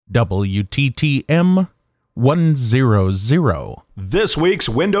WTTM 100. This week's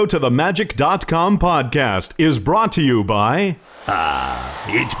WindowToTheMagic.com podcast is brought to you by...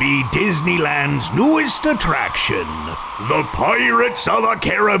 it be Disneyland's newest attraction, the Pirates of the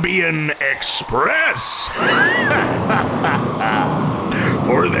Caribbean Express.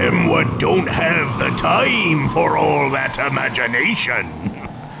 For them what don't have the time for all that imagination.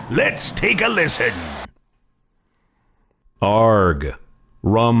 Let's take a listen. Arg.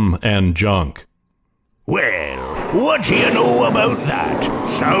 Rum and junk. Well, what do you know about that?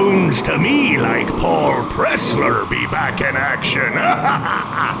 Sounds to me like Paul Pressler be back in action.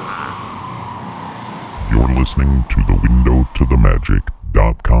 You're listening to the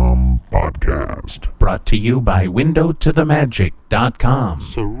WindowToTheMagic.com podcast. Brought to you by WindowToTheMagic.com.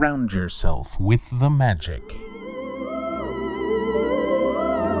 Surround yourself with the magic.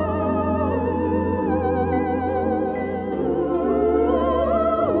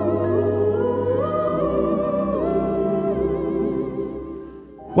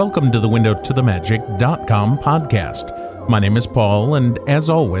 Welcome to the WindowToTheMagic.com podcast. My name is Paul, and as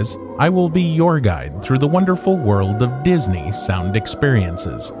always, I will be your guide through the wonderful world of Disney sound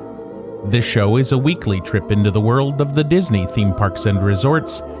experiences. This show is a weekly trip into the world of the Disney theme parks and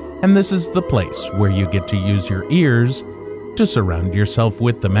resorts, and this is the place where you get to use your ears to surround yourself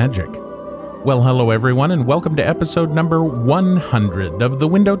with the magic. Well, hello everyone, and welcome to episode number 100 of the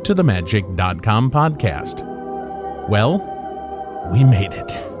WindowToTheMagic.com podcast. Well, we made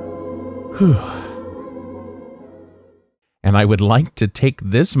it. Whew. And I would like to take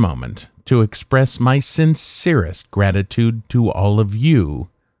this moment to express my sincerest gratitude to all of you,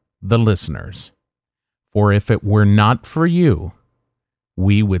 the listeners. For if it were not for you,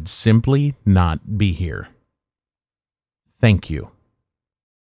 we would simply not be here. Thank you.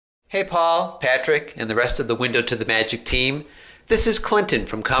 Hey Paul, Patrick, and the rest of the Window to the Magic team. This is Clinton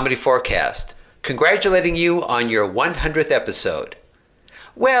from Comedy Forecast, congratulating you on your 100th episode.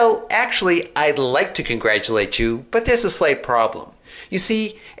 Well, actually, I'd like to congratulate you, but there's a slight problem. You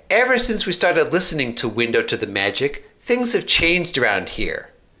see, ever since we started listening to Window to the Magic, things have changed around here.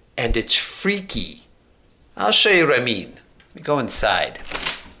 And it's freaky. I'll show you what I mean. Let me go inside.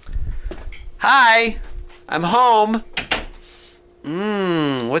 Hi, I'm home.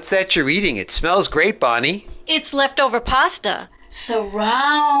 What's that you're eating? It smells great, Bonnie. It's leftover pasta.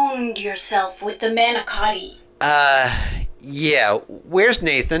 Surround yourself with the manicotti. Yeah, where's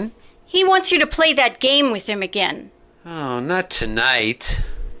Nathan? He wants you to play that game with him again. Oh, not tonight.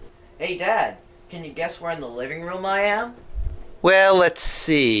 Hey, Dad, can you guess where in the living room I am? Well, let's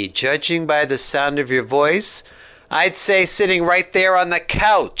see. Judging by the sound of your voice, I'd say sitting right there on the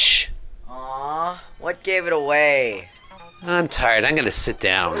couch. Aw, what gave it away? I'm tired. I'm going to sit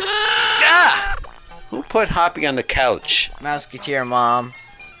down. Ah! Who put Hoppy on the couch? Mouseketeer, Mom.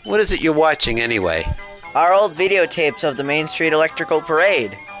 What is it you're watching anyway? Our old videotapes of the Main Street Electrical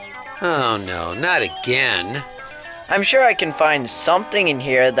Parade. Oh no, not again. I'm sure I can find something in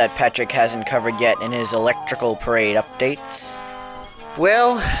here that Patrick hasn't covered yet in his Electrical Parade updates.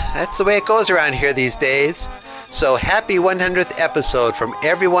 Well, that's the way it goes around here these days. So happy 100th episode from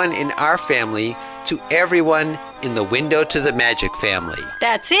everyone in our family to everyone in the Window to the Magic family.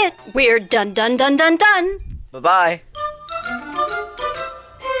 That's it. We're done. Bye-bye.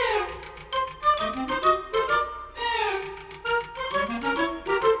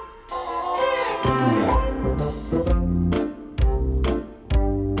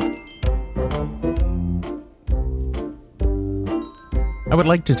 I would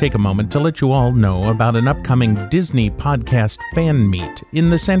like to take a moment to let you all know about an upcoming Disney podcast fan meet in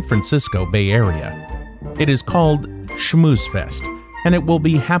the San Francisco Bay Area. It is called Schmooze Fest, and it will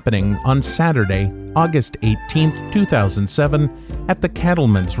be happening on Saturday, August 18th, 2007, at the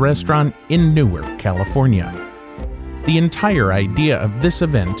Cattleman's Restaurant in Newark, California. The entire idea of this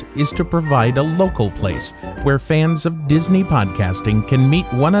event is to provide a local place where fans of Disney podcasting can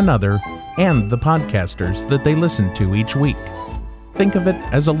meet one another and the podcasters that they listen to each week. Think of it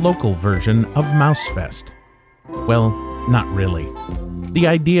as a local version of Mousefest. Well, not really. The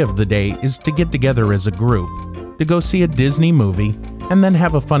idea of the day is to get together as a group, to go see a Disney movie, and then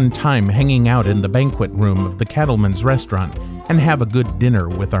have a fun time hanging out in the banquet room of the Cattleman's Restaurant and have a good dinner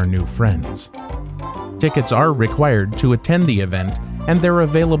with our new friends. Tickets are required to attend the event, and they're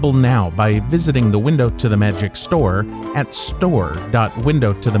available now by visiting the Window to the Magic store at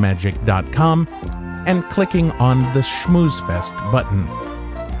store.windowtothemagic.com and clicking on the Schmooze Fest button.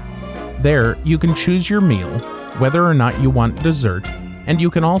 There, you can choose your meal, whether or not you want dessert, and you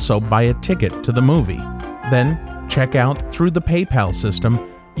can also buy a ticket to the movie. Then, check out through the PayPal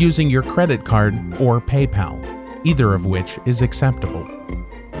system using your credit card or PayPal, either of which is acceptable.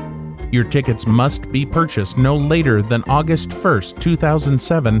 Your tickets must be purchased no later than August 1st,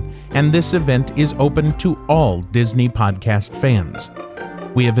 2007, and this event is open to all Disney podcast fans.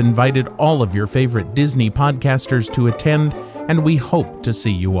 We have invited all of your favorite Disney podcasters to attend, and we hope to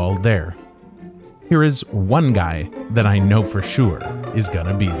see you all there. Here is one guy that I know for sure is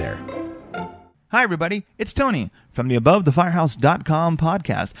gonna be there. Hi, everybody. It's Tony from the AboveTheFirehouse.com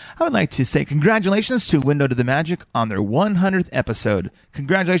podcast. I would like to say congratulations to WindowToTheMagic on their 100th episode.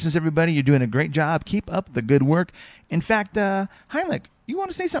 Congratulations, everybody. You're doing a great job. Keep up the good work. In fact, Heinrich, you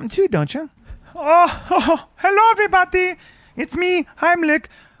want to say something too, don't you? Oh, hello, everybody. It's me, Heimlich.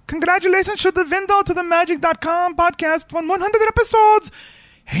 Congratulations to the WindowToTheMagic.com podcast on 100 episodes.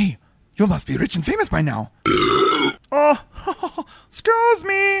 Hey, you must be rich and famous by now. Oh, excuse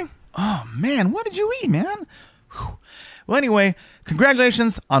me. Oh, man, what did you eat, man? Whew. Well, anyway,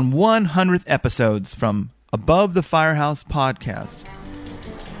 congratulations on 100th episodes from Above the Firehouse podcast.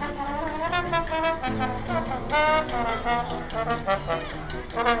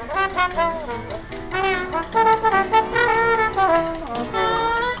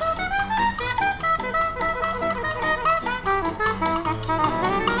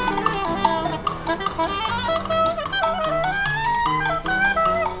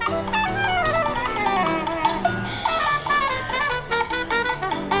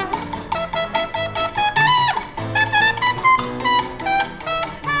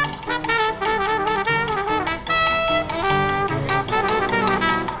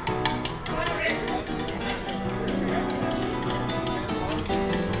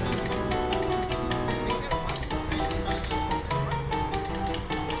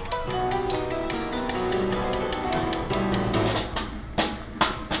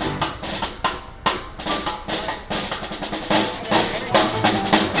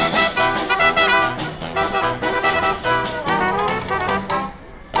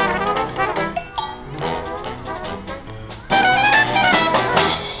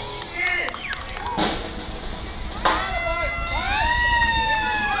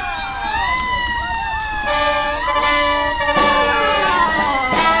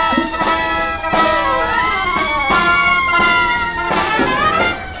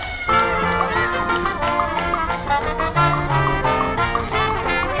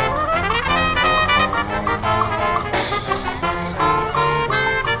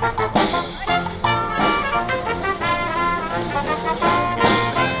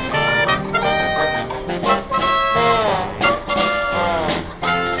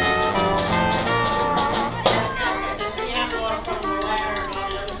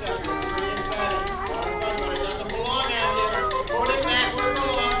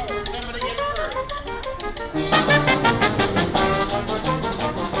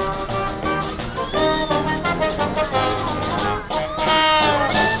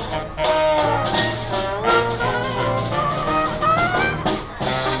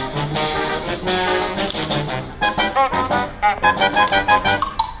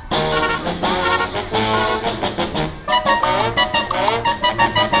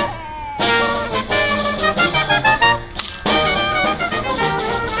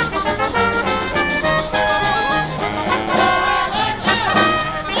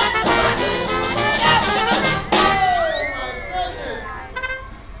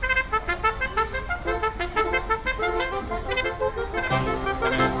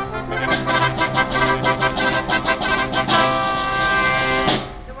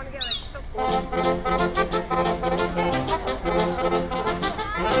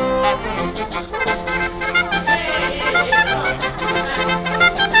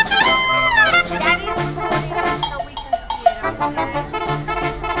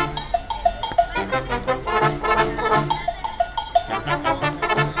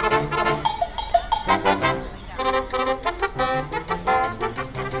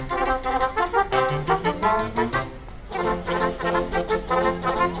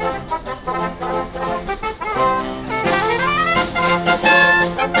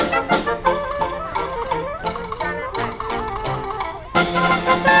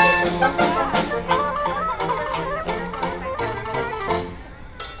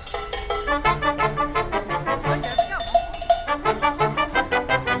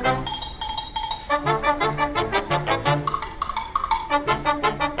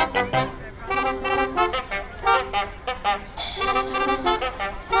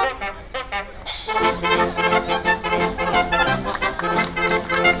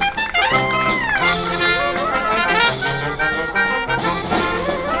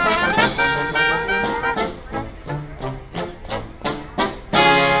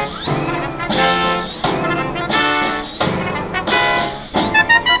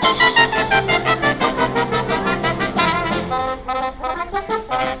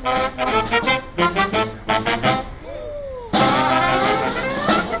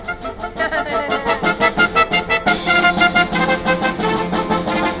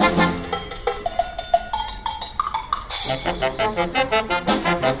 Fire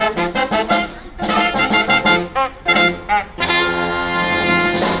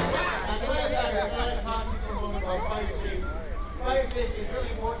safety is really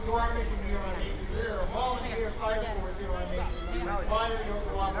important to our mission here on Nation. We're a volunteer fire force here on Nation. We require your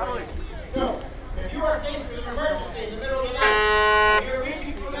cooperation. So, if you are faced with an emergency in the middle of the night, and you're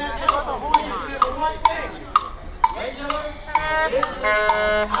reaching for that telephone, please remember one thing. Right, Miller? This is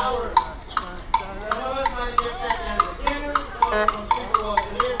ours. Some of us might get sat down to dinner, some of us don't think it was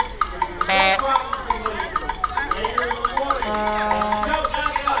it is. No problem with it. Later in the morning. Joe,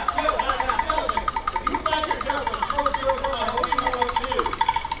 knock it off. Joe, knock it off. Tell me, if you find yourself a smoke your woman, what do you want to do?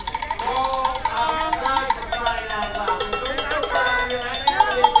 All outside for crying out loud. Don't go down here and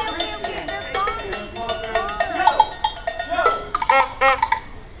activate the Christian. Joe! Joe!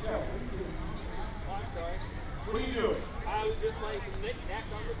 Joe! I'm sorry. What are you doing? I was just playing some knick-knack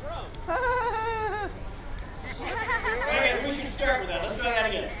on the drum. Okay, we should start with that. Let's try that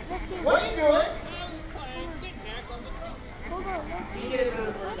again. What are you doing? I was playing knick-knack on the drum. He did it for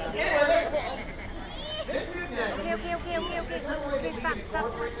the first time. Anyway, this knick-knack. Okay, stop.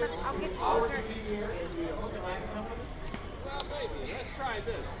 I'll get closer. Well, maybe. Let's try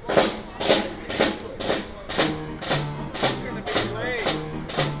this. It's gonna be great.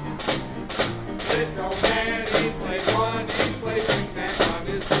 This old man, he played one, he played knick-knack on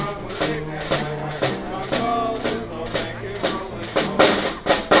his drum with knick-knack. On this old man can roll and roll.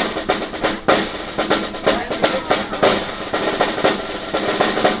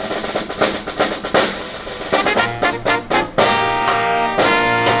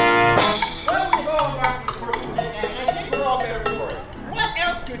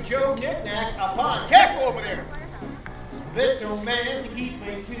 Joe knick-knack upon. Careful over there. This old man, he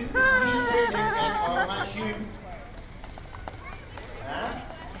played too. He played knick-knack on my shoe. Huh?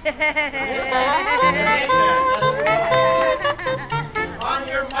 On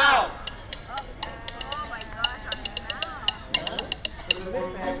your mouth. Oh my gosh, on his mouth.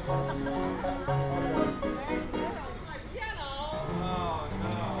 Oh,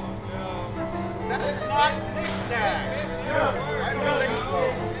 no. That is not knick-knack. No, I don't think so.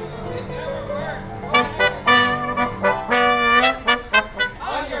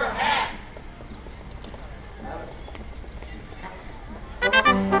 On your hat.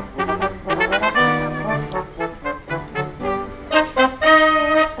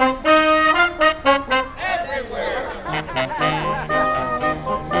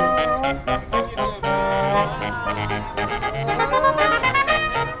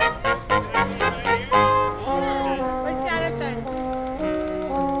 Where's Jonathan?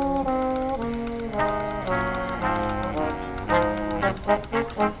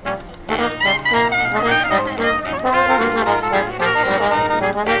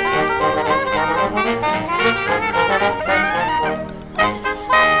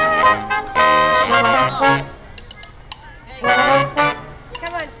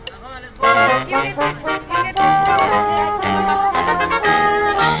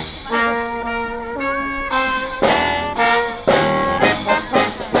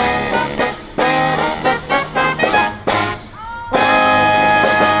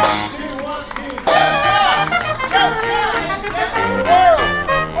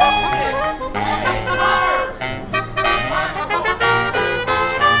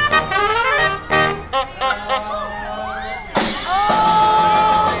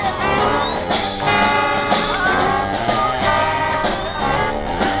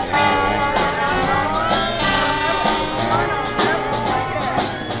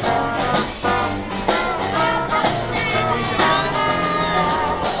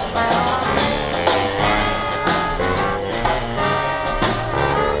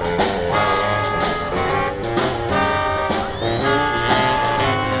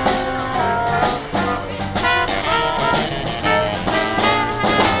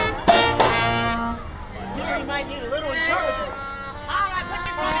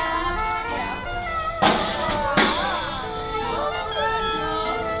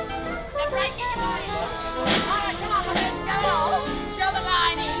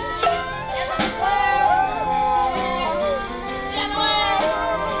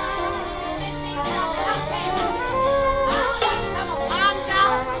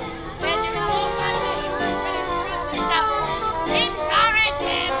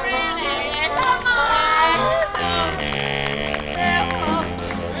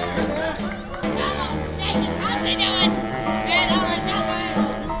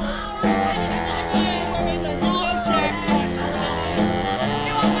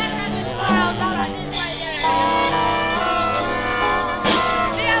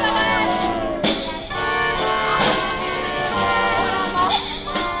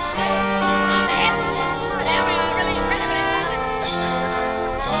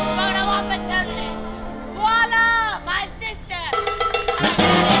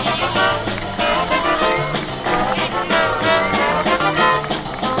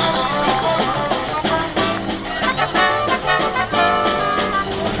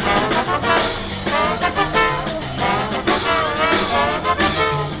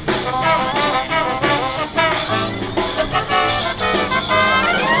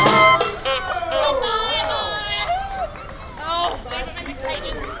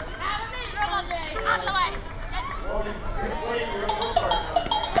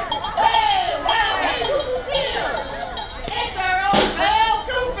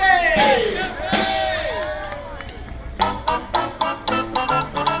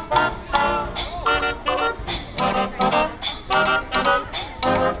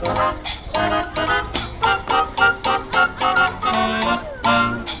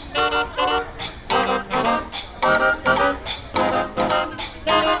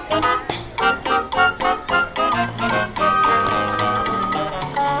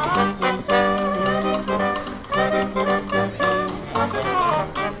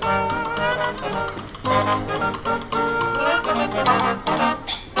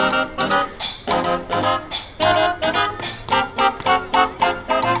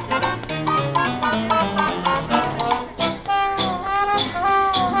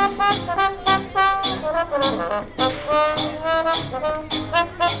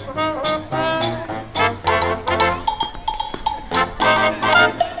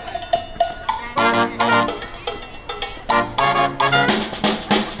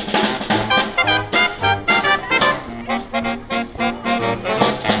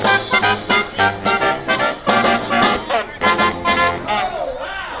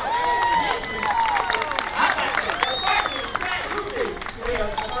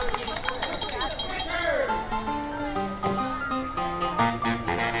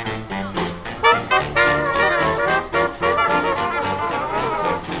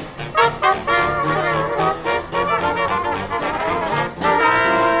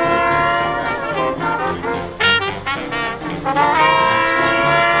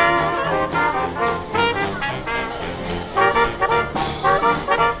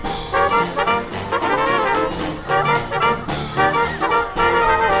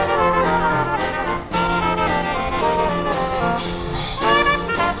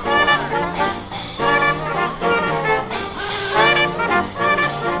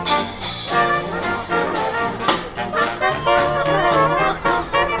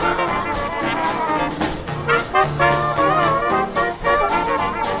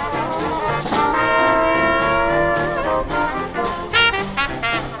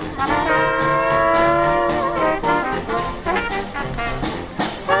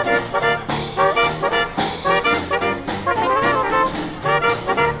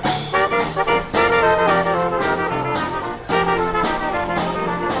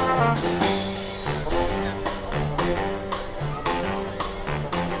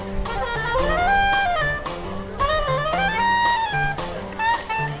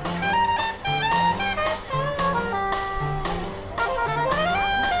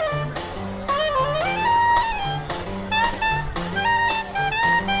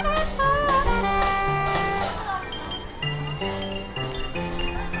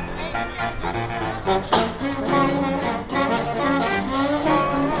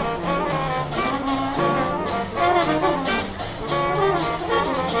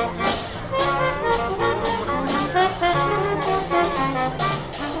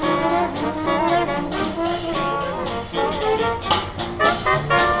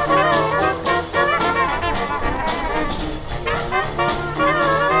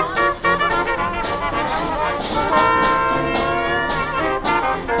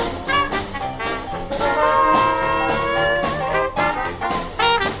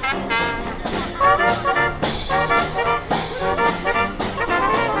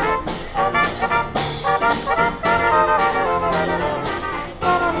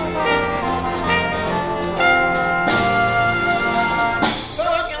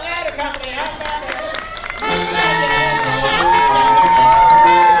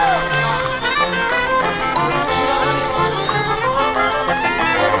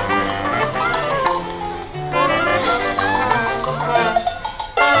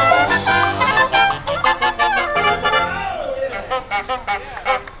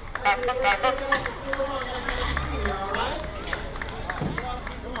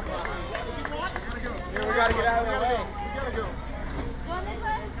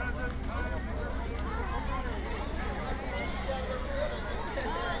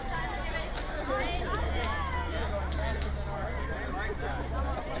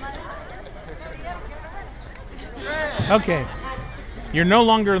 Okay. You're no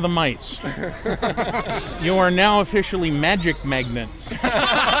longer the mice. You are now officially magic magnets. God.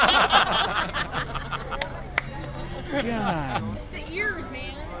 It's the ears,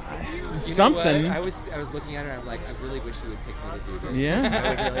 man. It's the ears. Something. I was looking at her and I'm like, I really wish she would pick me to do this. Yeah. I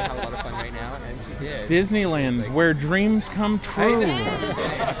would really have a lot of fun right now, and she did. Disneyland, like, where dreams come true.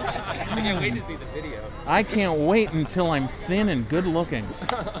 I can't wait to see the video. I can't wait until I'm thin and good looking.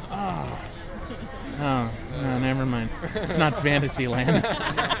 Oh, no, never mind. It's not Fantasyland.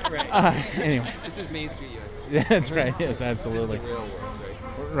 Right. Anyway. This is Main Street USA. Yeah, that's right. Yes, absolutely. This is the real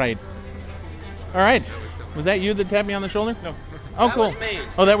world, Right. All right. Was that you that tapped me on the shoulder? No. Oh, That cool. was me.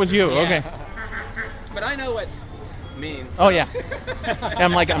 Oh, that was you. Yeah. Okay. But I know what means. Oh, yeah.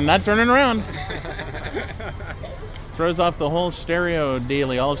 I'm like, I'm not turning around. Throws off the whole stereo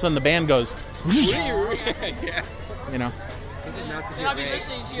dealie. All of a sudden, the band goes. Yeah. You know. This is not And I'll be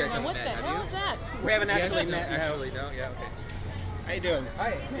listening to you going, what the hell is that? We haven't actually met. Actually, no. Yeah, okay. How you doing?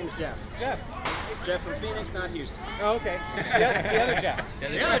 Hi, name's Jeff. Jeff from Phoenix, not Houston. Oh, okay. The other Jeff.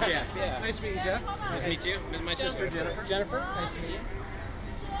 The other Jeff, yeah. Nice to meet you, Jeff. Nice to meet you. This is my sister, Jennifer. Jennifer, nice to meet you.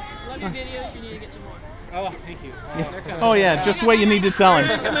 Love your videos. You need to get some more. Oh, thank you. Oh, yeah, just what you need to tell him.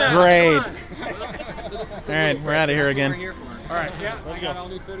 Great. All right, we're out of here again. All right, yeah, we got all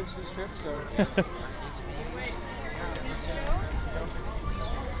new footage this trip, so.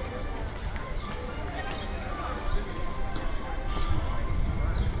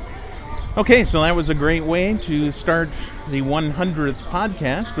 Okay, so that was a great way to start the 100th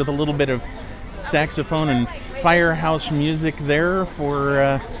podcast with a little bit of saxophone and firehouse music there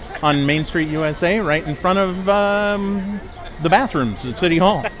for on Main Street, USA, right in front of the bathrooms at City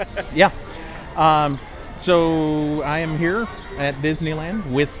Hall. Yeah. So I am here at Disneyland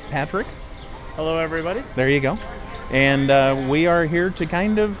with Patrick. Hello, everybody. There you go. And we are here to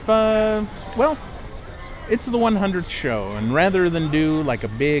kind of, well, it's the 100th show, and rather than do like a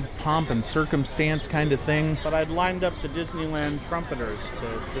big pomp and circumstance kind of thing... But I'd lined up the Disneyland trumpeters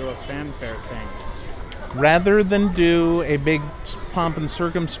to do a fanfare thing. Rather than do a big pomp and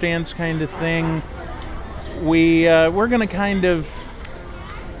circumstance kind of thing, we're going to kind of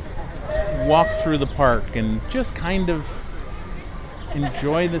walk through the park and just kind of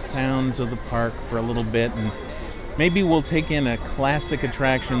enjoy the sounds of the park for a little bit, and maybe we'll take in a classic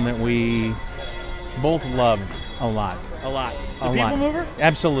attraction that we both love a lot. A lot. The a People lot. Mover?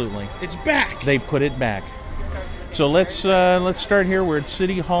 Absolutely. It's back! They put it back. So let's start here. We're at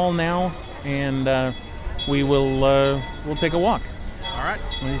City Hall now, and we'll take a walk. All right.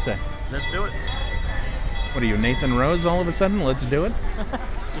 What do you say? Let's do it. What are you, Nathan Rose, all of a sudden? Let's do it?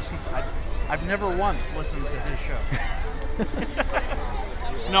 I've never once listened to his show.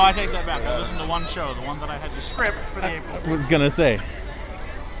 No, I take that back. I listened to one show, the one that I had the script for the April. I was going to say.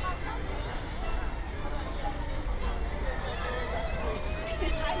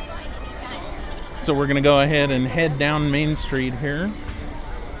 So we're going to go ahead and head down Main Street here.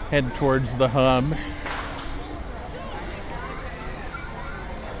 Head towards the hub.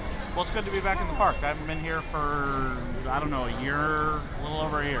 Well, it's good to be back in the park. I haven't been here for, I don't know, a year, a little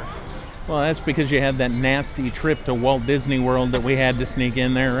over a year. Well, that's because you had that nasty trip to Walt Disney World that we had to sneak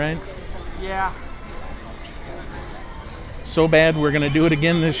in there, right? Yeah. So bad we're going to do it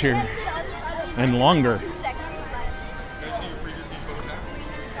again this year. And longer.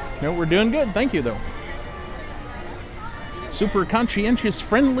 No, we're doing good. Thank you, though. Super conscientious,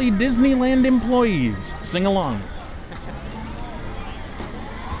 friendly Disneyland employees. Sing along.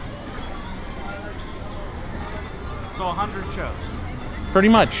 So 100 shows. Pretty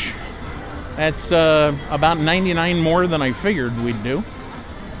much. That's about 99 more than I figured we'd do.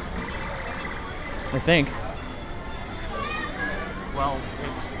 I think. Well,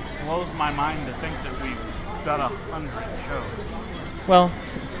 it blows my mind to think that we've done 100 shows. Well,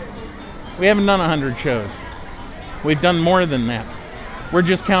 we haven't done 100 shows. We've done more than that. We're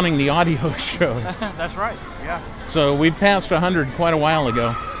just counting the audio shows. That's right, yeah. So we passed 100 quite a while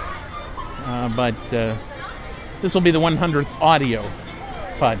ago. But this will be the 100th audio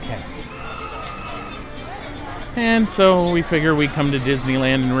podcast. And so we figure we come to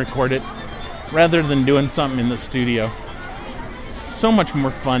Disneyland and record it rather than doing something in the studio. So much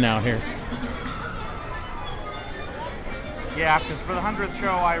more fun out here. Yeah, because for the 100th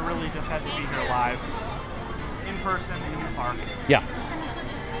show, I really just had to be here live, in person, in the park. Yeah.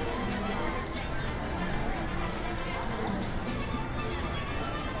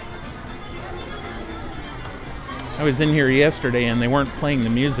 I was in here yesterday and they weren't playing the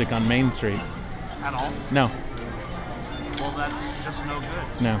music on Main Street. At all? No. Well, that's just no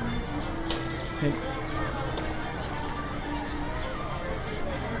good. No.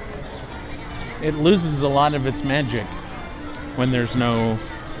 It loses a lot of its magic when there's no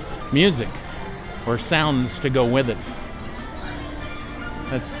music or sounds to go with it.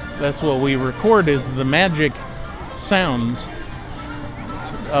 That's what we record, is the magic sounds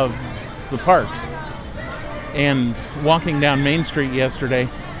of the parks. And walking down Main Street yesterday,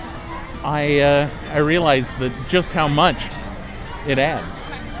 I realized that just how much it adds.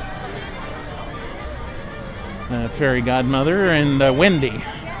 Fairy Godmother and Wendy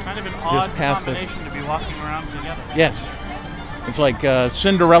Kind of an just odd passed us. combination to be walking around together. Yes. It's like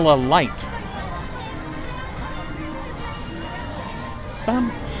Cinderella light.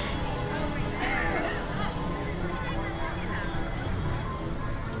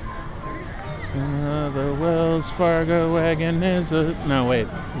 The wells Wells Fargo wagon is a... No, wait.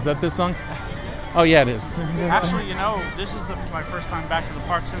 Is that this song? Oh, yeah, it is. Actually, you know, this is my first time back to the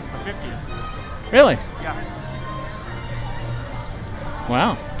park since the 50th. Really? Yeah.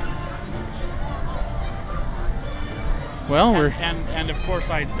 Wow. Well, we're... And of course,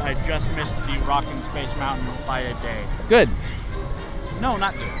 I just missed the Rockin' Space Mountain by a day. Good. No,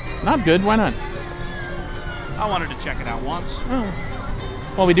 not good. Not good? Why not? I wanted to check it out once. Oh.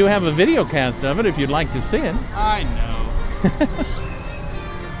 Well, we do have a video cast of it if you'd like to see it. I know.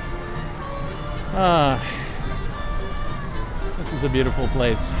 This is a beautiful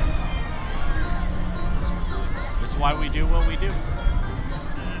place. It's why we do what we do.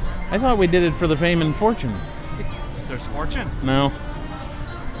 I thought we did it for the fame and fortune. There's fortune. No.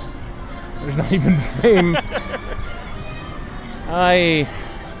 There's not even fame.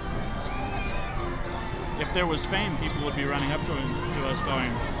 If there was fame, people would be running up to us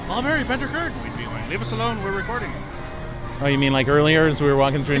going, Paul Mary, Patrick Kirk. We'd be going, leave us alone, we're recording. Oh, you mean like earlier as we were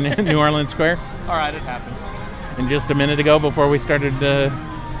walking through New Orleans Square? All right, it happened. And just a minute ago before we started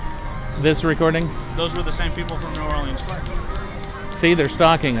this recording? Those were the same people from New Orleans Square. See, they're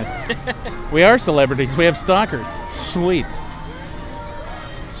stalking us. We are celebrities. We have stalkers. Sweet.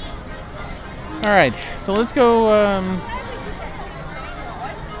 All right, so let's go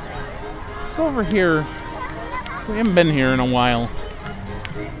over here. We haven't been here in a while.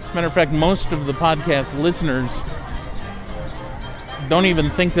 Matter of fact, most of the podcast listeners don't even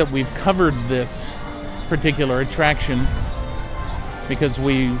think that we've covered this particular attraction because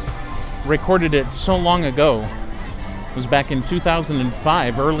we recorded it so long ago. It was back in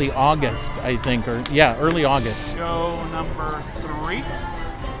 2005, early August, I think, early August. Show number 3. Is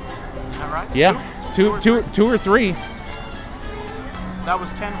that right? Yeah, two or three. That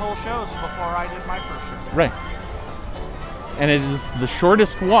was 10 whole shows before I did my first show. Right. And it is the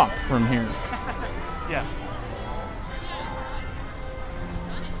shortest walk from here. Yes.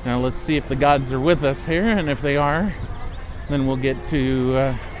 Now let's see if the gods are with us here, and if they are, then we'll get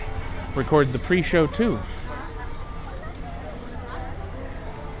to record the pre-show too.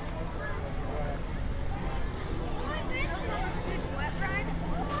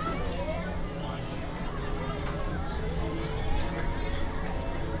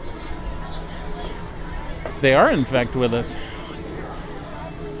 They are, in fact, with us.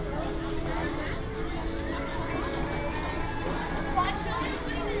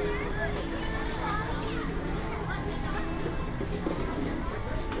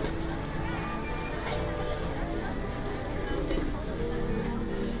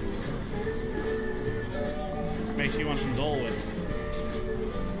 Makes you want some Dole Whip.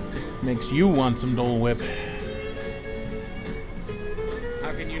 Makes you want some Dole Whip.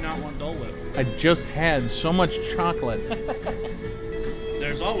 How can you not want Dole Whip? I just had so much chocolate.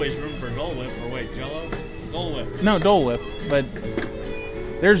 There's always room for Dole Whip. Or wait, Jell-O? Dole Whip. No, Dole Whip, but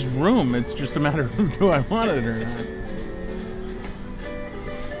there's room. It's just a matter of do I want it or not.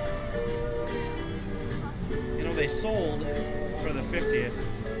 You know, they sold for the 50th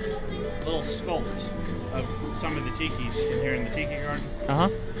little sculpts of some of the tikis here in the Tiki Garden. Uh-huh.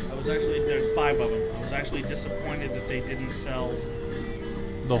 There's 5 of them. I was actually disappointed that they didn't sell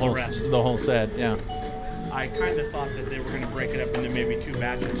the whole set, yeah. I kind of thought that they were going to break it up into maybe 2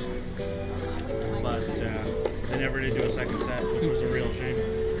 batches, but they never did do a second set, which was a real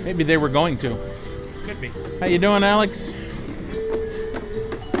shame. Maybe they were going to. Could be. How you doing, Alex?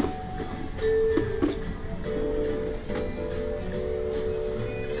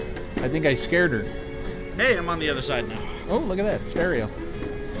 I think I scared her. Hey, I'm on the other side now. Oh, look at that, stereo.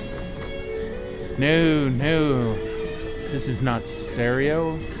 No. This is not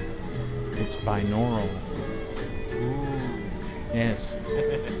stereo. It's binaural. Ooh. Yes.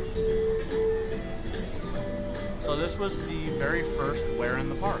 So this was the very first Where in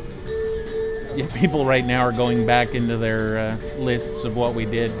the Park. Yeah, people right now are going back into their lists of what we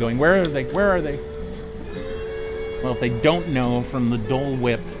did, going, where are they? Where are they? Well, if they don't know from the Dole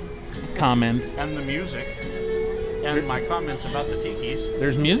Whip comment. And the music. And my comments about the tikis.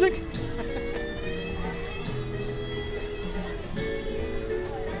 There's music?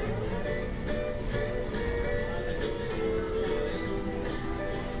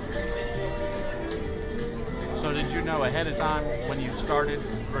 So did you know ahead of time when you started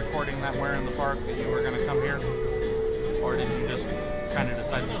recording that Where in the Park that you were going to come here? Or did you just kind of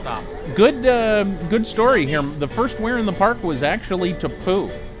decide to stop? Good story here. The first Where in the Park was actually to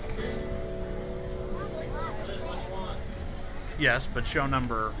Pooh. Yes, but show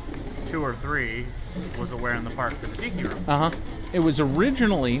number 2 or 3 was a Where in the Park for the Tiki Room. Uh-huh. It was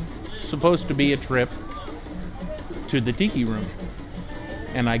originally supposed to be a trip to the Tiki Room.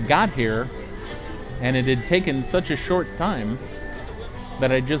 And I got here And it had taken such a short time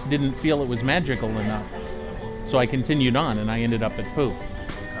that I just didn't feel it was magical enough. So I continued on, and I ended up at Pooh.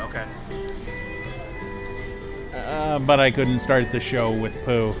 Okay. But I couldn't start the show with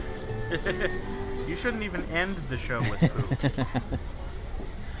Pooh. You shouldn't even end the show with Pooh.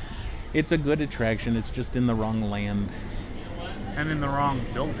 It's a good attraction, it's just in the wrong land. And in the wrong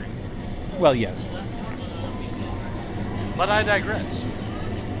building. Well, yes. But I digress.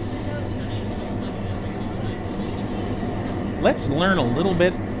 Let's learn a little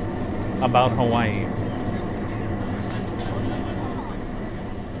bit about Hawaii.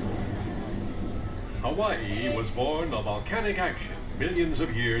 Hawaii was born of volcanic action millions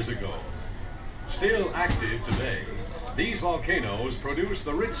of years ago. Still active today, these volcanoes produce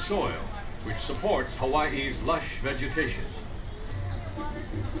the rich soil which supports Hawaii's lush vegetation.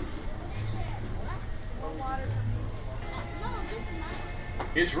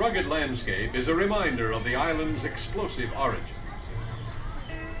 Its rugged landscape is a reminder of the island's explosive origin.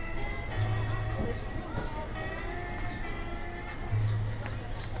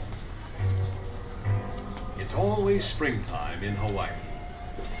 It's always springtime in Hawaii.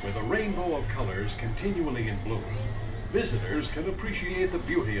 With a rainbow of colors continually in bloom, visitors can appreciate the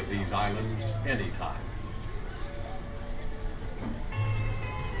beauty of these islands anytime.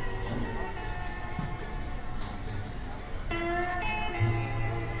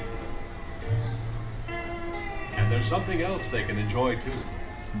 And there's something else they can enjoy too.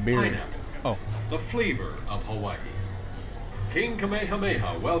 Beer. Pineapple. Oh. The flavor of Hawaii. King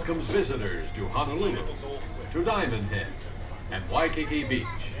Kamehameha welcomes visitors to Honolulu, to Diamond Head, and Waikiki Beach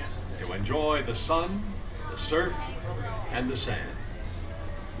to enjoy the sun, the surf, and the sand.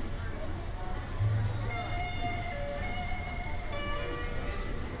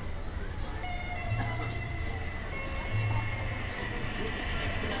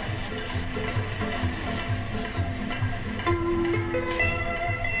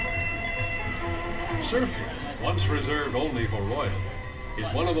 Surfing, once reserved only for royalty,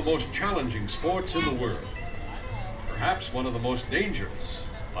 is one of the most challenging sports in the world. Perhaps one of the most dangerous,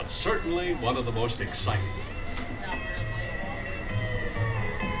 but certainly one of the most exciting.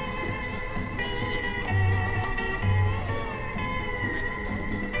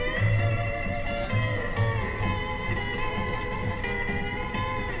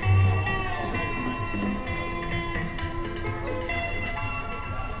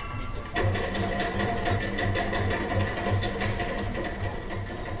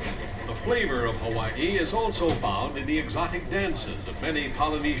 The flavor of Hawaii is also found in the exotic dances of many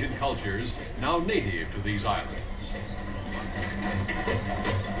Polynesian cultures now native to these islands.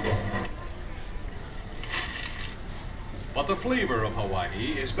 But the flavor of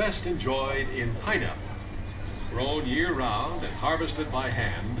Hawaii is best enjoyed in pineapple. Grown year-round and harvested by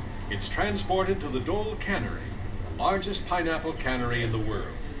hand, it's transported to the Dole Cannery, the largest pineapple cannery in the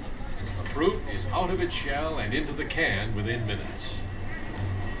world. The fruit is out of its shell and into the can within minutes.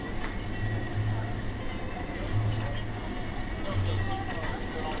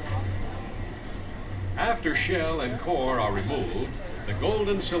 After shell and core are removed, the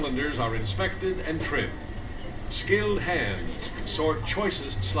golden cylinders are inspected and trimmed. Skilled hands sort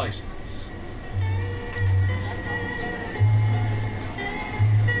choicest slices.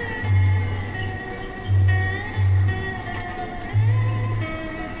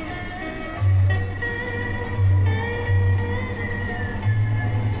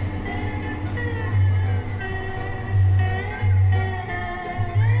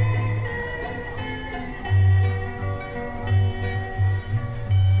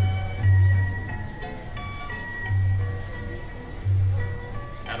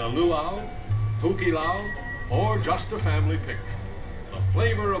 A luau, hukilau, or just a family picnic. The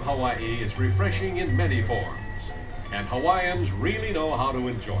flavor of Hawaii is refreshing in many forms, and Hawaiians really know how to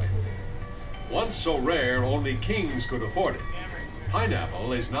enjoy it. Once so rare only kings could afford it,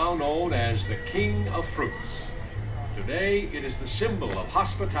 pineapple is now known as the king of fruits. Today it is the symbol of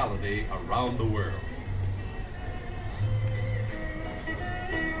hospitality around the world.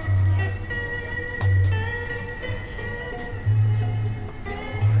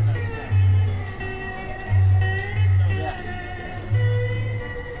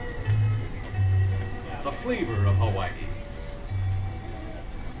 The flavor of Hawaii,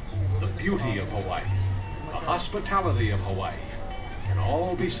 the beauty of Hawaii, the hospitality of Hawaii can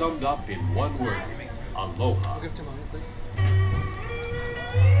all be summed up in one word: aloha.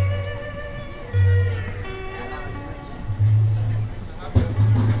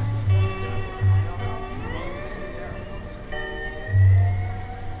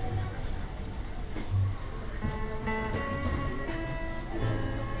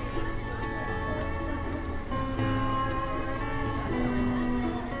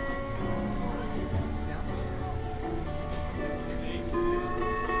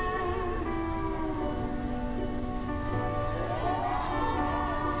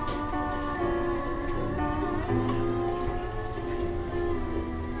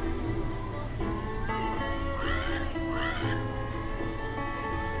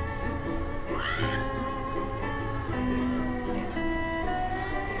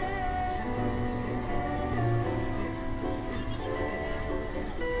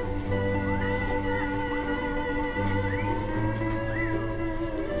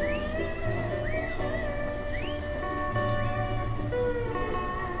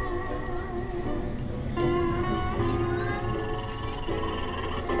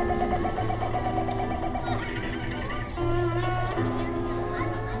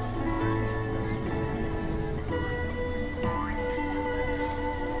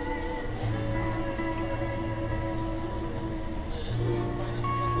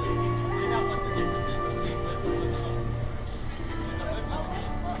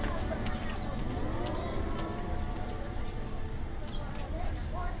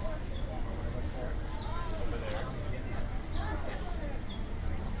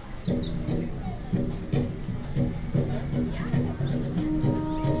 My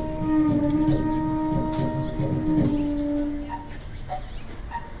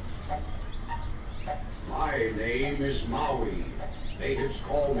name is Maui. Natives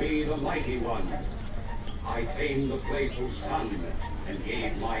call me the Mighty One. I tamed the playful sun and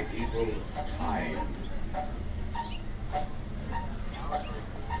gave my people time.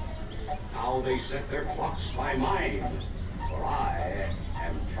 Now they set their clocks by mine, for I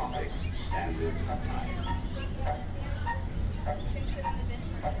am Tropic Standard Time.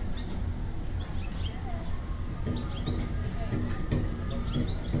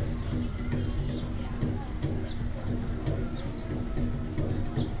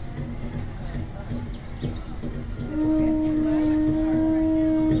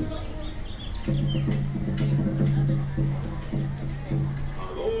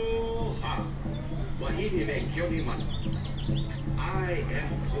 Aloha! Wahine me kioni man. I am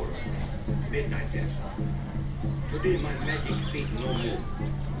Toro, Midnight Dancer. Today my magic feet no move.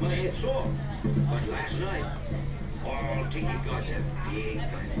 My head sore, but last night, all Tiki got a big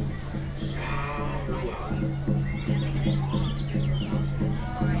time. Sound wow.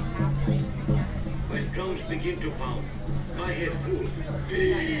 When drums begin to pound, my head full,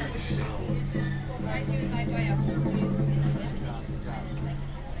 big sound.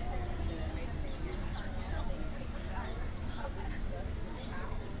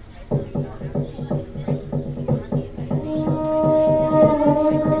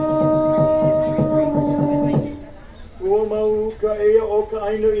 Ka ea o ka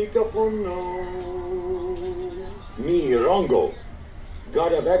aina I ka pono. Me, Rongo,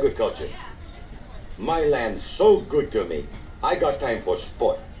 god of agriculture. My land's so good to me, I got time for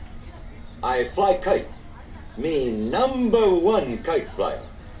sport. I fly kite. Me #1 kite flyer.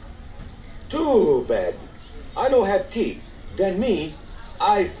 Too bad. I don't have teeth. Then me,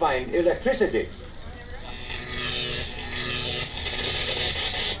 I find electricity.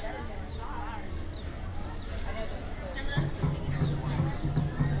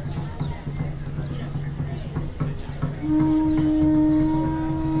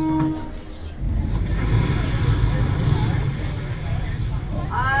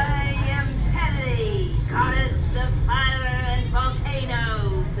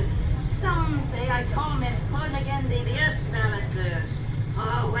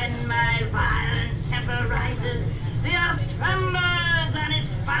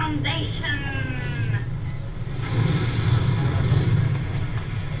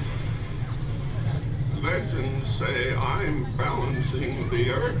 Legends say I'm balancing the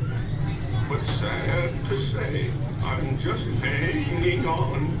earth, but sad to say, I'm just hanging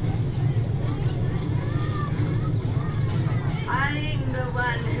on. I'm the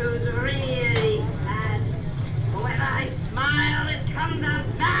one who's really sad. When I smile, it comes out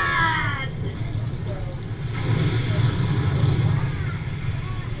bad.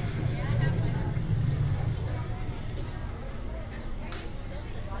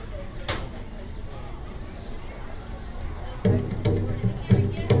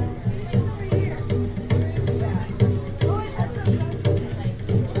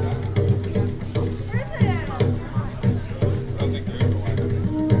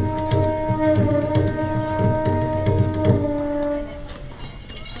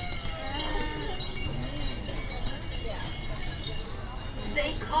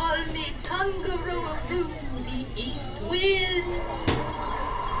 They call me Tangaroa Blue, the east wind.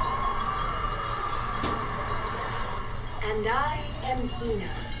 And I am Hina,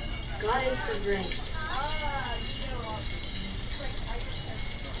 goddess of rain.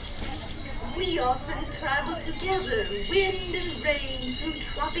 We often travel together, wind and rain, through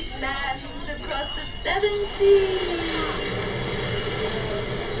tropic lands across the 7 seas.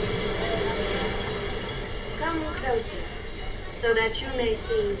 Come closer, so that you may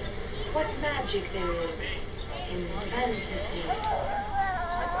see what magic there is in fantasy.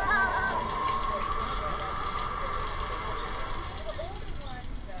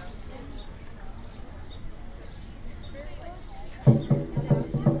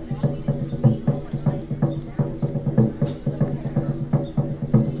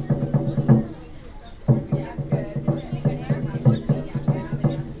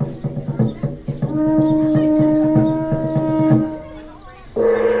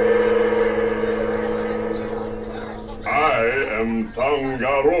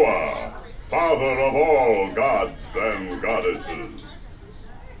 Tangaroa, father of all gods and goddesses.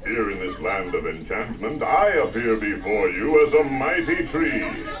 Here in this land of enchantment, I appear before you as a mighty tree.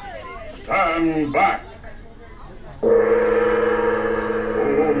 Stand back!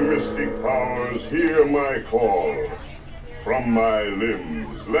 Oh, mystic powers, hear my call. From my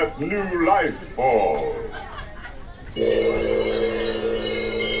limbs, let new life fall.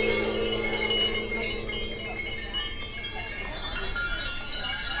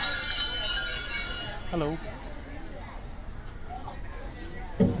 Hello.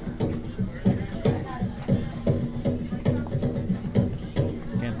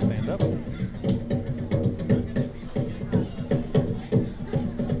 Can't stand up.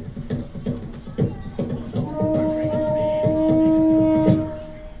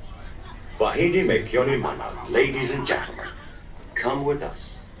 Wahidi me kioni mana, ladies and gentlemen, come with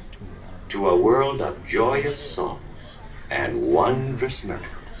us to a world of joyous songs and wondrous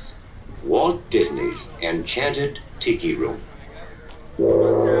miracles. Walt Disney's Enchanted Tiki Room.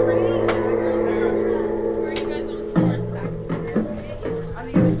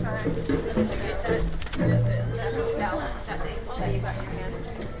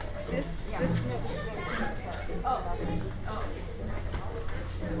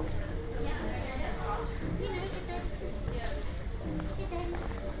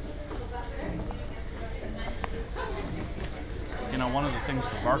 You know, one of the things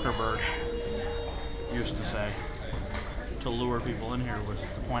the Barker bird used to say to lure people in here was to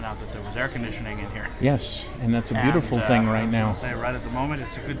point out that there was air conditioning in here. Yes, and that's a beautiful thing right now. I was going to say, right at the moment,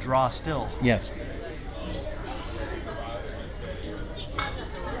 it's a good draw still. Yes.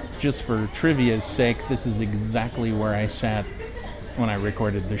 Just for trivia's sake, this is exactly where I sat when I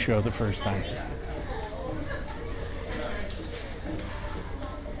recorded the show the first time.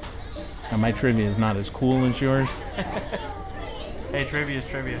 Now, my trivia is not as cool as yours. Hey, trivia is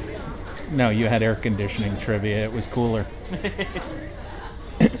trivia. No, you had air conditioning trivia. It was cooler.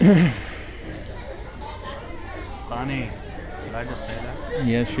 Funny. Did I just say that?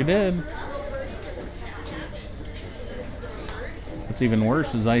 Yes, you did. What's even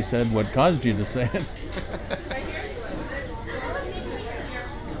worse is I said what caused you to say it.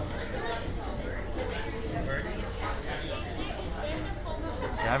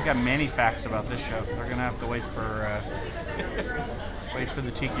 Yeah, I've got many facts about this show. They're gonna have to wait for wait for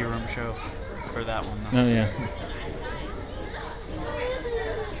the Tiki Room show for that one, though. Oh yeah.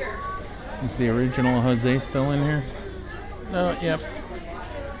 Is the original Jose still in here? No, yep.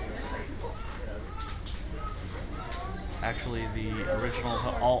 Actually, the original,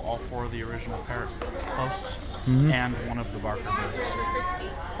 all four of the original parrot hosts and one of the Barker birds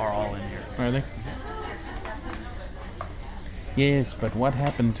are all in here. Are they? Yes, but what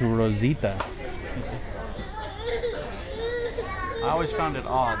happened to Rosita? I always found it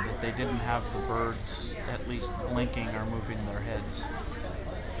odd that they didn't have the birds at least blinking or moving their heads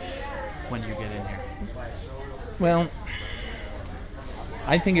when you get in here. Well,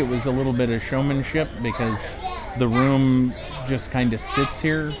 I think it was a little bit of showmanship because the room just kind of sits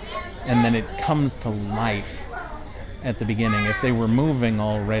here and then it comes to life at the beginning. If they were moving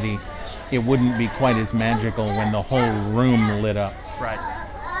already, it wouldn't be quite as magical when the whole room lit up. Right.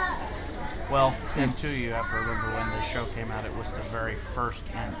 Well, and too, you have to remember when the show came out, it was the very first,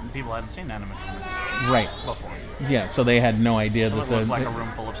 and people hadn't seen animatronics Right. before. Yeah, so they had no idea So that it the... looked like a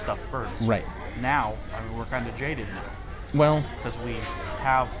room full of stuffed birds. Right. Now, I mean, we're kind of jaded now. Well... Because we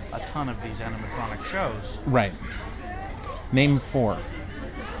have a ton of these animatronic shows. Right. Name 4.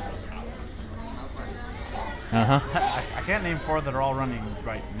 Uh-huh. I can't name 4 that are all running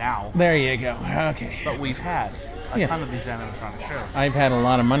right now. There you go. Okay. But we've had a ton of these animatronic shows. I've had a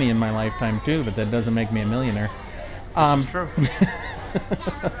lot of money in my lifetime, too, but that doesn't make me a millionaire. This is true.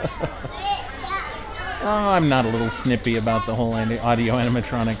 Oh, I'm not a little snippy about the whole audio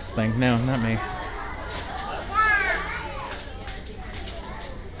animatronics thing. No, not me.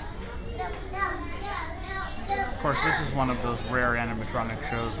 Of course, this is one of those rare animatronic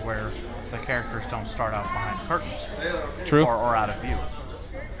shows where the characters don't start out behind curtains. True. Or out of view.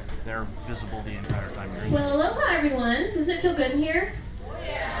 They're visible the entire time you're in. Well, aloha everyone. Doesn't it feel good in here?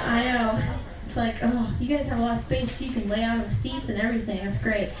 I know. It's like, oh, you guys have a lot of space so you can lay out the seats and everything. That's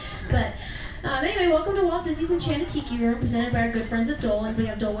great. But anyway, welcome to Walt Disney's Enchanted Tiki Room, presented by our good friends at Dole. Anybody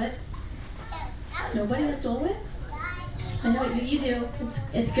have Dole Whip? Nobody has Dole Whip? I know you do.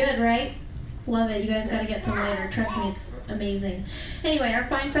 It's good, right? Love it. You guys got to get some later. Trust me, it's amazing. Anyway, our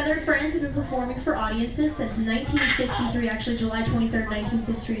fine feathered friends have been performing for audiences since 1963. Actually, July 23rd,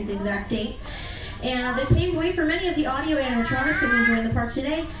 1963 is the exact date. And they paved way for many of the audio animatronics that we enjoy in the park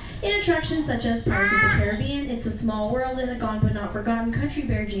today in attractions such as Pirates of the Caribbean, It's a Small World, and the Gone But Not Forgotten Country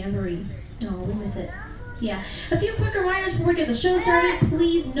Bear Jamboree. Oh, we miss it. Yeah. A few quick reminders before we get the show started.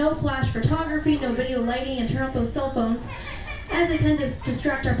 Please, no flash photography, no video lighting, and turn off those cell phones, as they tend to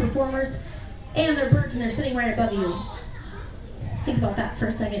distract our performers and their birds, and they're sitting right above you. Think about that for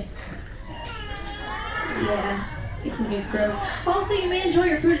a second. Yeah. It can get gross. Also, you may enjoy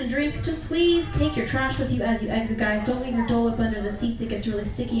your food and drink. Just please take your trash with you as you exit, guys. Don't leave your Dole Whip under the seats. It gets really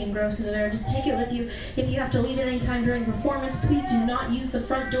sticky and gross under there. Just take it with you. If you have to leave at any time during performance, please do not use the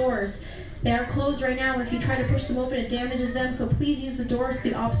front doors. They are closed right now. If you try to push them open, it damages them. So please use the doors to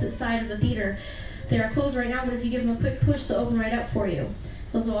the opposite side of the theater. They are closed right now, but if you give them a quick push, they'll open right up for you.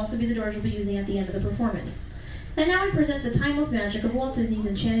 Those will also be the doors you'll be using at the end of the performance. And now we present the timeless magic of Walt Disney's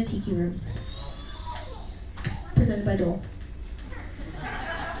Enchanted Tiki Room. Presented by Dole.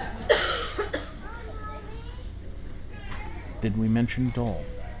 Did we mention Dole?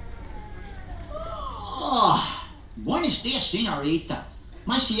 Oh, buenos dias, senorita.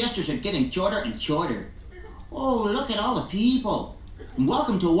 My siestas are getting shorter and shorter. Oh, look at all the people. And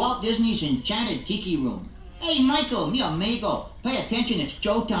welcome to Walt Disney's Enchanted Tiki Room. Hey, Michael, mi amigo, pay attention, it's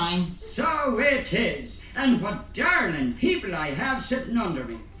showtime. So it is. And what darling people I have sitting under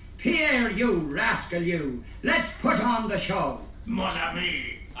me. Pierre, you rascal, you. Let's put on the show. Mon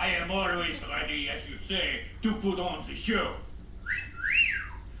ami, I am always ready, as you say, to put on the show.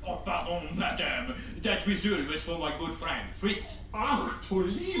 Oh, pardon, madame. That whistle was for my good friend, Fritz. Oh,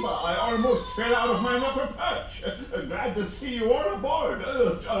 Tuliba, I almost fell out of my upper perch. Glad to see you all aboard.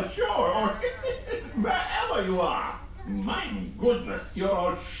 Sure, or wherever you are. My goodness, you're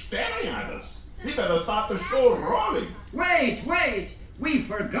all staring at us. We better start the show rolling. Wait. We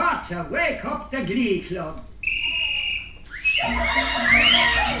forgot to wake up the Glee Club. Ole!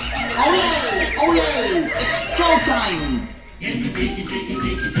 It's showtime! In the tiki room,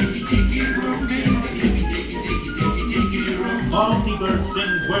 in the tiki room. All the birds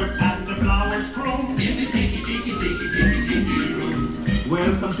sing work and the flowers grow. In the tiki room.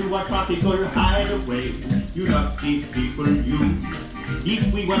 Welcome to our tropical hideaway, you lucky people, you.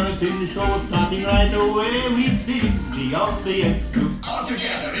 If we weren't in the show starting right away, we'd be the audience too. All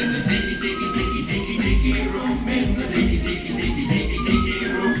together in the tiki room, in the tiki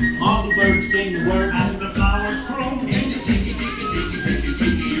room. All the birds sing work and the flowers grow. In the tiki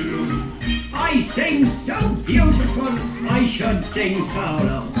room. I sing so beautiful, I should sing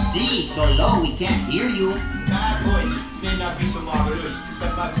solo. See, so low we can't hear you. My voice may not be so marvelous,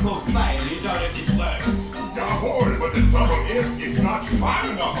 but my profile is out of this world. Jawohl, but the trouble is, it's not far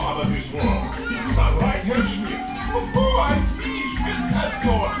enough out of this world. Is that right, Herr Schmidt? Oh, I see, Schmidt has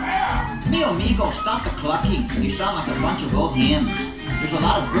no hair. Mi amigo, stop the clucking. You sound like a bunch of old hymns. There's a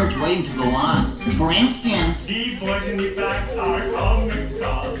lot of birds waiting to go on. For instance... The boys in the back are coming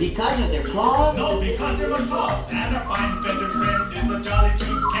claws. Because of their claws? No, because they're claws. And a fine feather friend is a jolly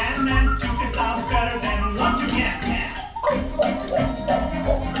toucan. And two can sound better than one toucan.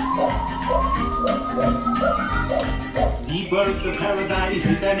 The bird of paradise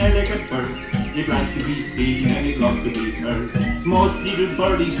is an elegant bird. It likes to be seen and it loves to be heard. Most little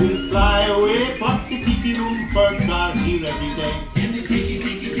birdies will fly away, but the tiki room birds are here every day. In the tiki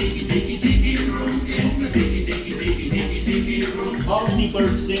room, in the tiki room. All the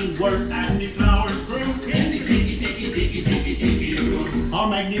birds sing words and the flowers grow. In the tiki room. Our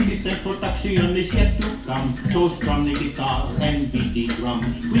magnificent production is yet to come. So strum the guitar and beat the drum.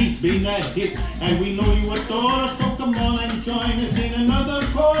 We've been a hit and we know you adore us. So come on and join us in another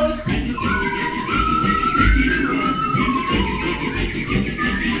chorus. In the tiki room, in the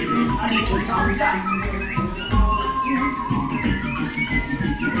tiki room. A little softer.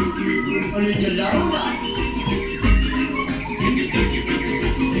 A little louder. In the tiki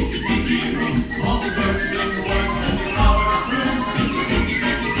room. All the birds sing words and the flowers bloom. In the tiki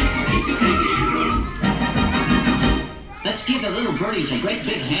room. Let's give the little birdies a great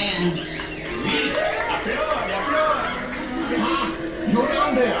big hand. Oui, applaud. You're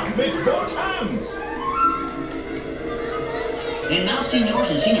down there, with both hands. And now, senors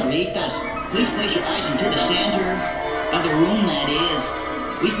and senoritas, please place your eyes into the center of the room, that is.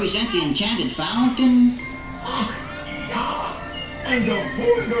 We present the enchanted fountain. Yeah, and the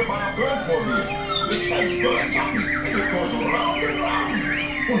wunderbar Birdmobile, which has birds on it, and it goes round and round.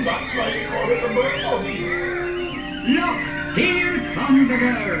 And that's why they call it a Birdmobile. Look, here come the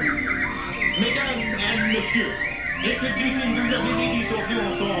birds. Mesdames and messieurs, introducing the lovely ladies of your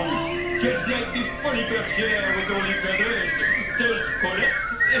ensemble, just like the funny bergère with all the feathers. There's Colette,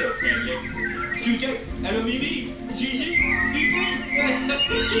 hello Kelly. Suzette, hello Mimi, Gigi, Fifi,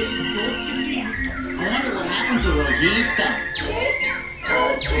 Josephine. I wonder what happened to Rosita. Let's go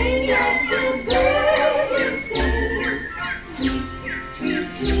sing as the birds sing. Tweet, tweet,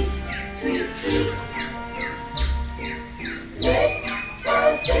 tweet, tweet, tweet. Let's go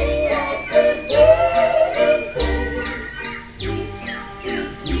sing as the birds sing. Sweet, sweet,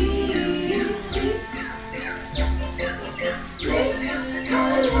 sweet, sweet. Let's go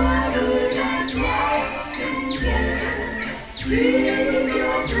louder and loud together.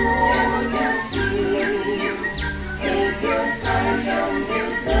 Take your time, don't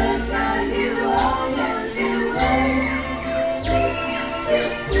take the time you all want to wait.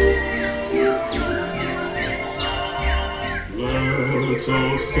 Let's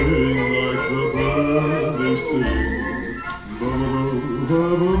all sing like the birds sing.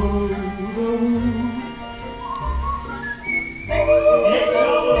 Ba-ba-ba-ba-ba-ba-ba. Let's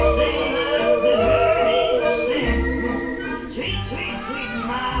all sing like the birds sing. Tweet, tweet, tweet,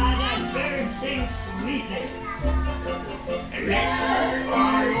 ma, that bird sings sweetly. Let's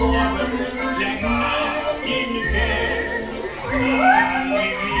all over like nightingales.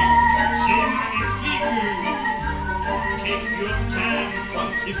 C'est magnifique. Take your time from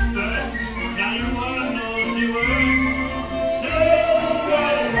the birds. Now you all know the words. Sing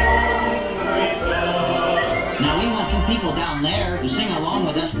along with us. Now we want two people down there to sing along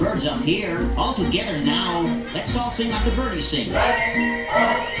with us birds up here. All together now. Let's all sing like the birdies sing. Let's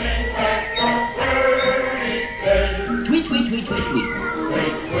all sing like the birdies sing. Tweet, tweet, tweet, tweet, tweet.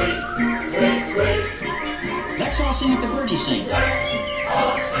 Tweet, tweet, tweet, tweet. Let's all sing like the birdies sing. Let's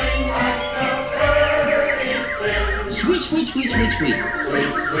all sing like the birdies sing. Sweet, sweet, sweet, sweet, sweet.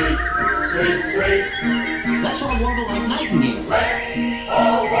 Sweet, sweet, sweet, sweet. Let's all warble like nightingale. Let's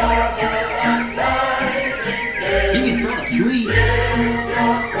all warble like nightingale. Give your throat a treat. Give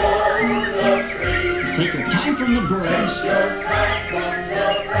your throat a treat. Take your time from the birds. Take your time from the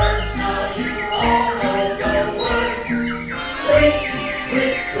birds. Now you all know the words. Tweet,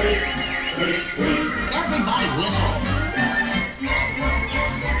 tweet, tweet, tweet, tweet. Everybody whistle.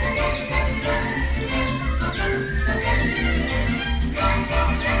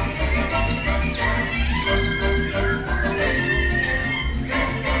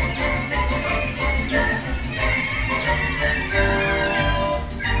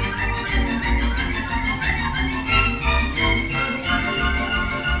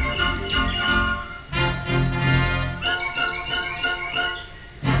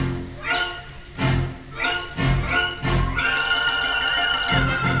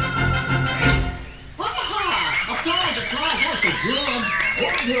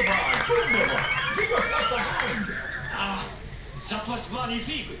 That was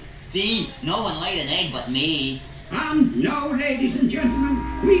magnifique. See, no one laid an egg but me. And now, ladies and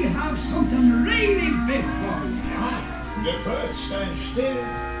gentlemen, we have something really big for you. The birds stand still,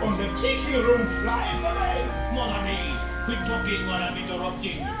 and the tiki room flies away. Mon ami, quit talking while I'm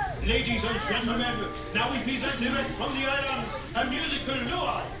interrupting. Ladies and gentlemen, now we present direct from the islands a musical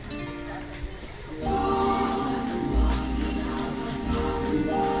luau.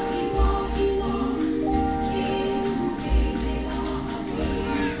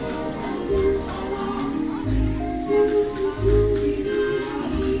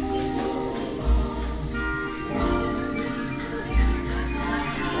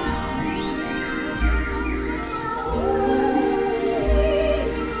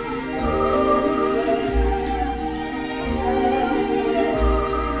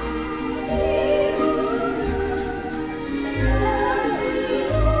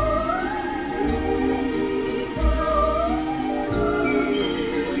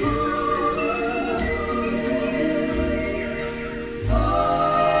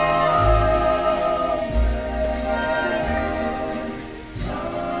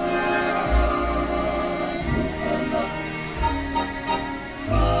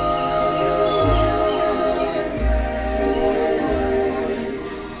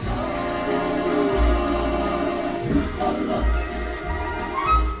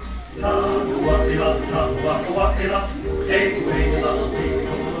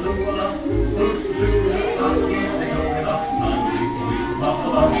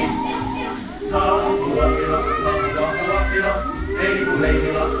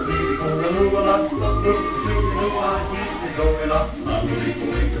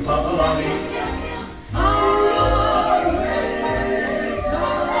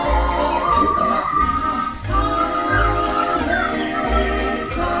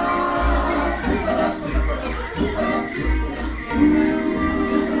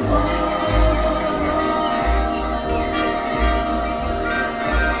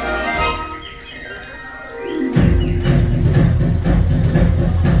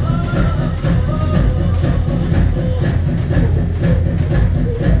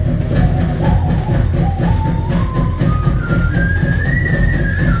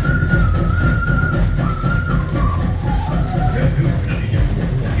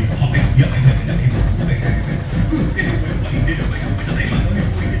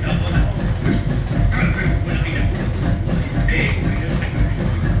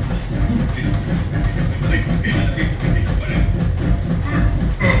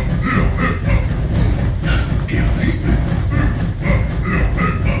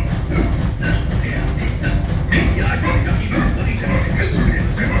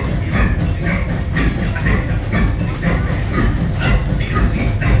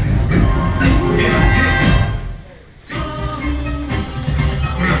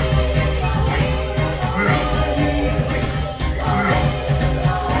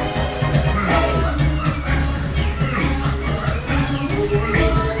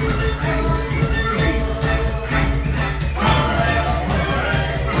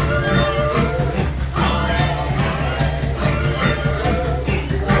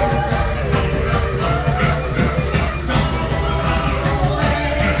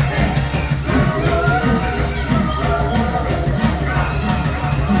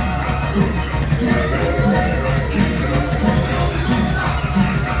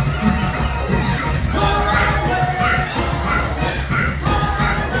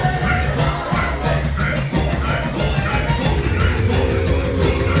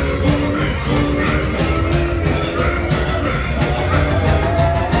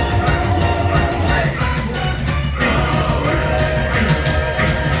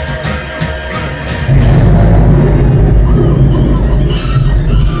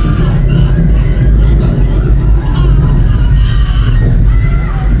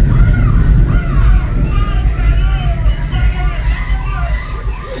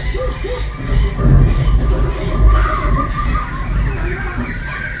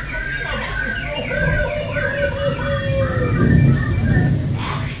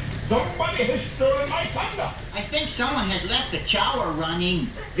 chow are running.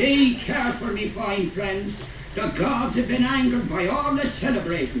 Be careful, me fine friends. The gods have been angered by all the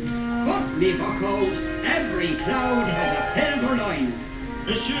celebrating. But, me buckos, every cloud has a silver lining.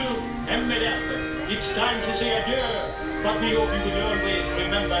 Monsieur and Madame, it's time to say adieu. But we hope you will always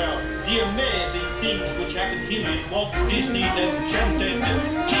remember the amazing things which happen here in Walt Disney's enchanted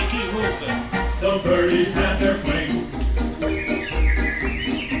Tiki Room. The birdies had their fling.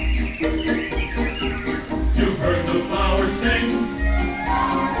 You've heard the flowers sing.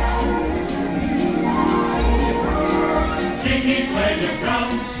 Tiki's play the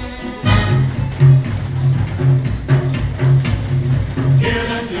drums. Hear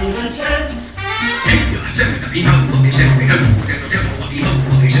them do the chant.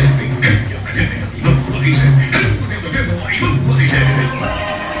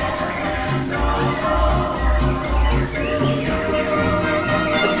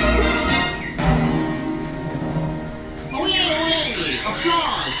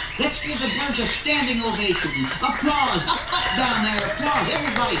 Let's give the birds a standing ovation. Applause. Up down there. Applause.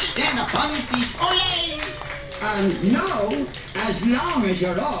 Everybody stand up on your feet. Ole! And now, as long as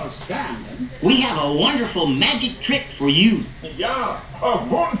you're all standing, we have a wonderful magic trick for you. Ja, a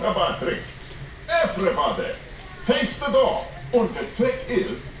wunderbar trick. Everybody, face the door. And the trick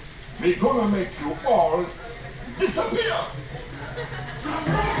is, we're gonna make you all disappear.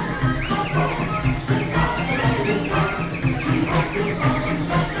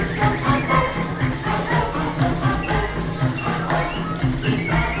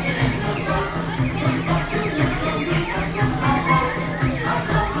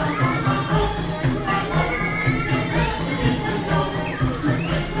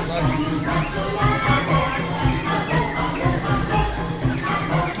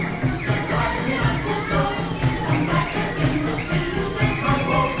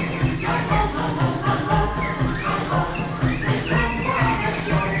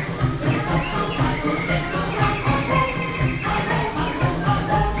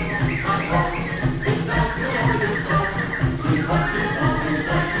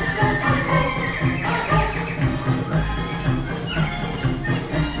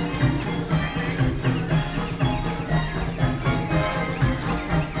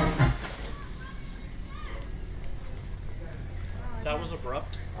 That was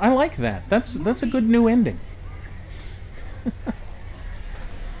abrupt. I like that. That's a good new ending.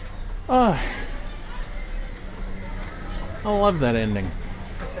 I love that ending.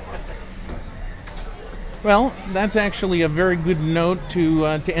 Well, that's actually a very good note to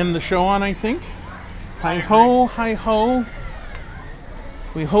end the show on, I think. Hi ho, hi ho.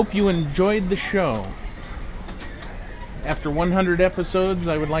 We hope you enjoyed the show. After 100 episodes,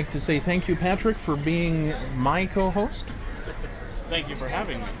 I would like to say thank you, Patrick, for being my co-host. Thank you for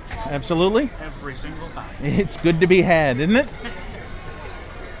having me. Absolutely. Every single time. It's good to be had, isn't it?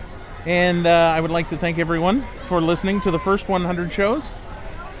 And I would like to thank everyone for listening to the first 100 shows.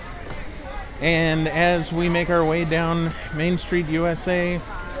 And as we make our way down Main Street, USA,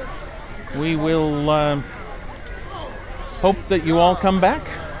 we will hope that you all come back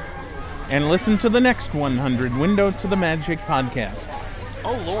and listen to the next 100 Window to the Magic podcasts.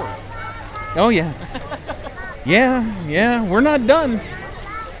 Oh, Lord. Oh, yeah. Yeah, we're not done.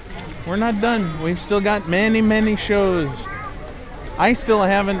 We're not done. We've still got many, many shows. I still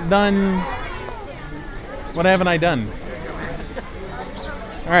haven't done... What haven't I done?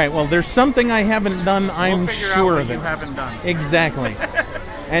 All right, well, there's something I haven't done, I'm sure of it. You haven't done. Exactly.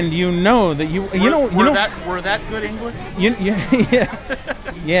 And you know that you know... We're that good English? Yeah.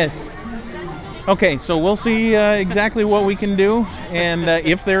 Yes. Okay, so we'll see exactly what we can do. And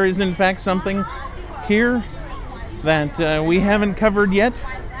if there is, in fact, something here that we haven't covered yet,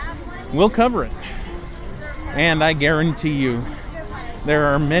 we'll cover it. And I guarantee you, there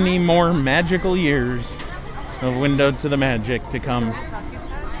are many more magical years of Window to the Magic to come.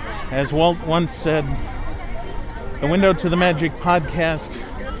 As Walt once said, the Window to the Magic podcast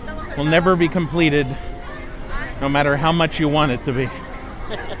will never be completed, no matter how much you want it to be.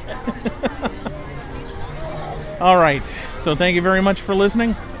 All right, so thank you very much for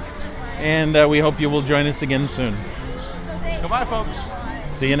listening, and we hope you will join us again soon. Goodbye, folks.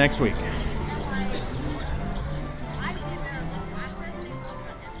 See you next week.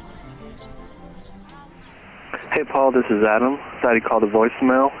 Hey Paul, this is Adam. Sorry to call the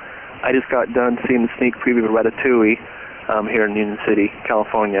voicemail. I just got done seeing the sneak preview of Ratatouille here in Union City,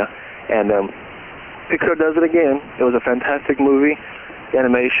 California, and Pixar does it again. It was a fantastic movie. The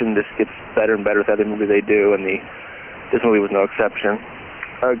animation just gets better and better with every movie they do, and this movie was no exception.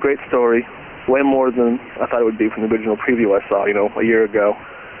 A great story, way more than I thought it would be from the original preview I saw, a year ago.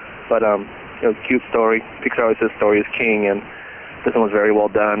 But it was a cute story. Pixar always says story is king, and This one was very well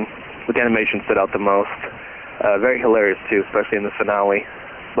done. The animation stood out the most. Very hilarious, too, especially in the finale.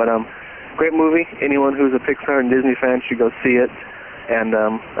 But great movie. Anyone who's a Pixar and Disney fan should go see it. And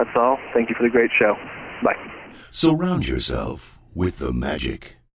that's all. Thank you for the great show. Bye. Surround yourself with the magic.